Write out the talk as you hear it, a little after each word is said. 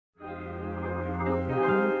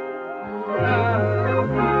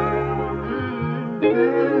They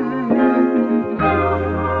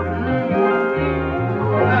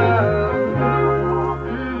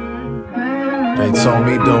told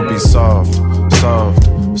me don't be soft, soft,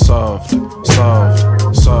 soft,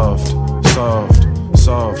 soft, soft, soft,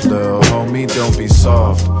 soft. Little homie, don't be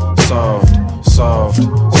soft, soft, soft,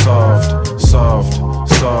 soft, soft,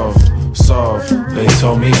 soft, soft. They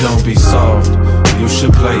told me don't be soft, you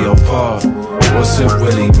should play your part. What's it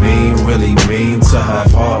really mean to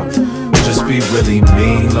have heart? Just be really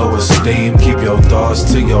mean, low esteem. Keep your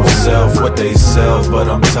thoughts to yourself, what they sell. But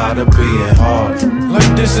I'm tired of being hard.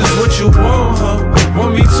 Like this is what you want, huh?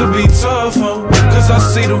 Want me to be tough, huh? Cause I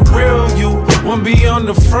see the real you. Want be on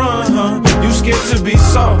the front, huh? You scared to be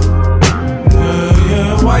soft. Yeah,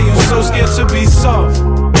 yeah, why you so scared to be soft?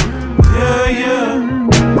 Yeah, yeah.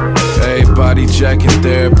 Everybody jacking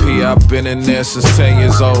therapy, I've been in there since 10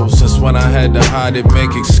 years old. Since when I had to hide it,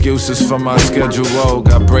 make excuses for my schedule. Oh,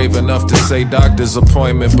 got brave enough to say doctor's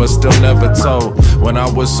appointment, but still never told. When I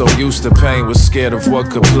was so used to pain, was scared of what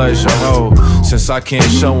could pleasure hold. Since I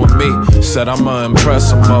can't show them me, said I'ma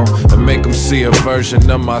impress them more and make them see a version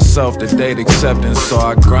of myself that they'd acceptance. So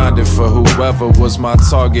I grinded for whoever was my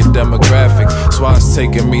target demographic. That's why it's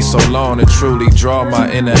taking me so long to truly draw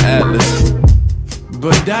my inner atlas.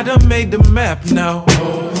 But I done made the map now.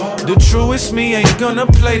 The truest me ain't gonna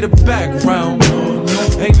play the background.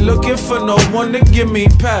 Ain't looking for no one to give me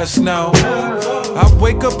past now. I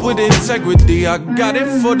wake up with integrity, I got it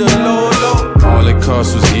for the Lord. All it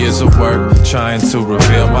cost was years of work, trying to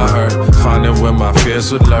reveal my hurt, finding where my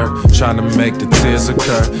fears would lurk, trying to make the tears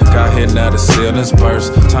occur. Got here, now the ceilings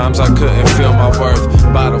burst. Times I couldn't feel my worth.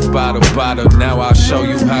 Bottle, bottle, bottle. Now I'll show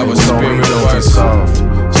you how a spirit works. Soft,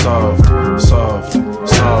 soft, soft,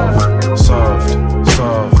 soft, soft,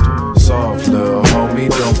 soft, soft. Little homie,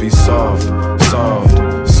 don't be soft,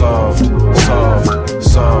 soft, soft, soft,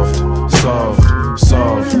 soft, soft,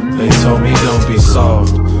 soft. They told me don't be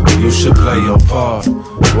soft, you should play your part.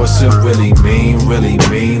 What's it really mean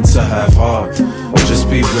to have heart? Just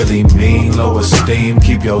be really mean, low esteem.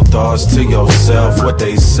 Keep your thoughts to yourself, what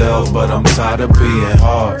they sell. But I'm tired of being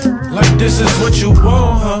hard. Like this is what you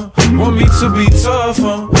want, huh? Want me to be tough,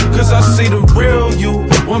 huh? Cause I see the real you.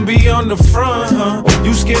 Want be on the front, huh?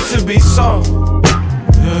 You scared to be soft.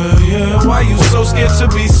 Yeah, yeah, why you so scared to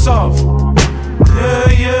be soft?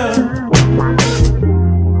 Yeah, yeah.